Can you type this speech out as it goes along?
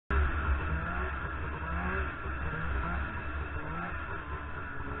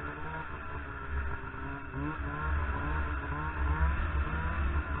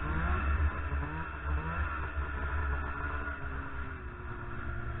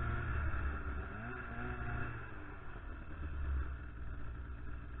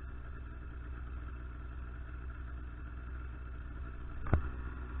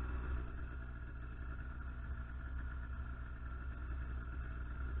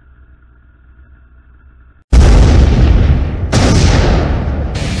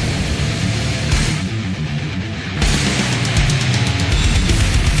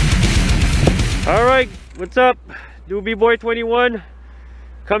What's up? Doobie Boy 21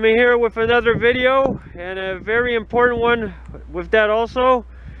 coming here with another video, and a very important one with that also.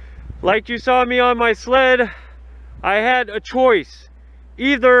 Like you saw me on my sled, I had a choice,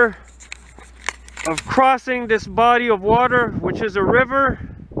 either of crossing this body of water, which is a river,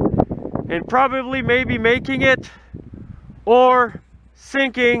 and probably maybe making it, or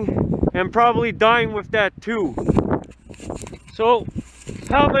sinking and probably dying with that too. So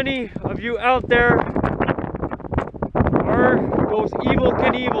how many of you out there are those evil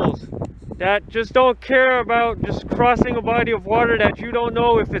Knievels that just don't care about just crossing a body of water that you don't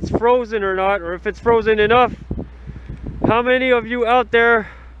know if it's frozen or not, or if it's frozen enough? How many of you out there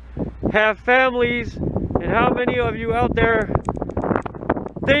have families, and how many of you out there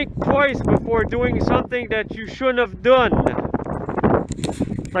think twice before doing something that you shouldn't have done?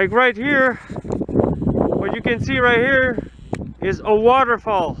 Like right here, what you can see right here is a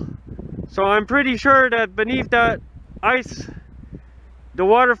waterfall. So I'm pretty sure that beneath that ice, the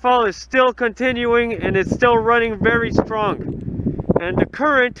waterfall is still continuing and it's still running very strong. And the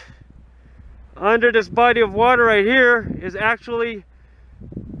current under this body of water right here is actually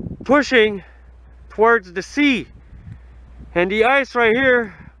pushing towards the sea. And the ice right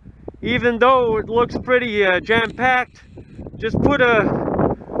here, even though it looks pretty jam-packed, just put a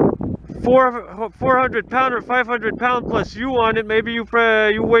 400 pound or 500 pound plus you on it. Maybe you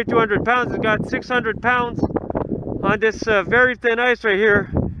weigh 200 pounds. It's got 600 pounds on this very thin ice right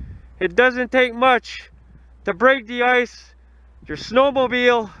here. It doesn't take much to break the ice. Your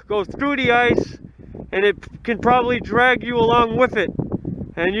snowmobile goes through the ice and it can probably drag you along with it,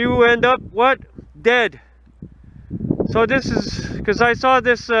 and you end up what? Dead. So this is because I saw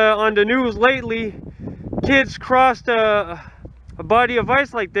this on the news lately. Kids crossed a body of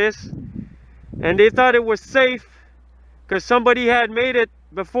ice like this and they thought it was safe because somebody had made it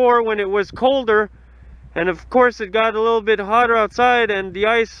before when it was colder, and of course it got a little bit hotter outside and the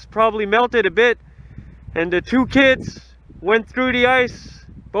ice probably melted a bit, and the two kids went through the ice,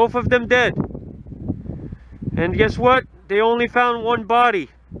 both of them dead. And guess what? They only found one body.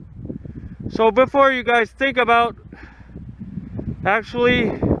 So before you guys think about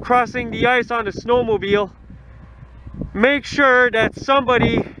actually crossing the ice on a snowmobile, make sure that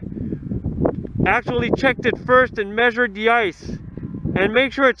somebody actually checked it first and measured the ice, and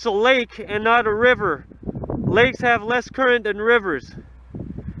make sure it's a lake and not a river. Lakes have less current than rivers.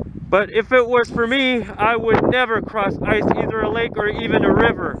 But if it was for me, I would never cross ice, either a lake or even a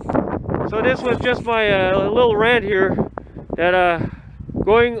river. So this was just my little rant here, that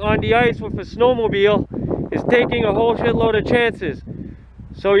going on the ice with a snowmobile is taking a whole shitload of chances.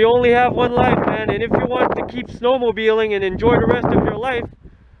 So you only have one life, man, and if you want to keep snowmobiling and enjoy the rest of your life,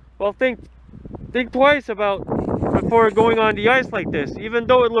 well, think twice about before going on the ice like this. Even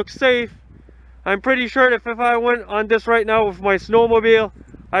though it looks safe, I'm pretty sure that if I went on this right now with my snowmobile,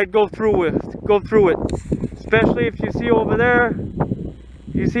 I'd go through it. Especially if you see over there,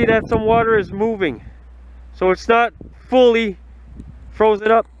 you see that some water is moving, so it's not fully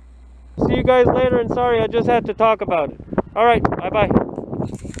frozen up. See you guys later, and sorry I just had to talk about it. All right, bye bye.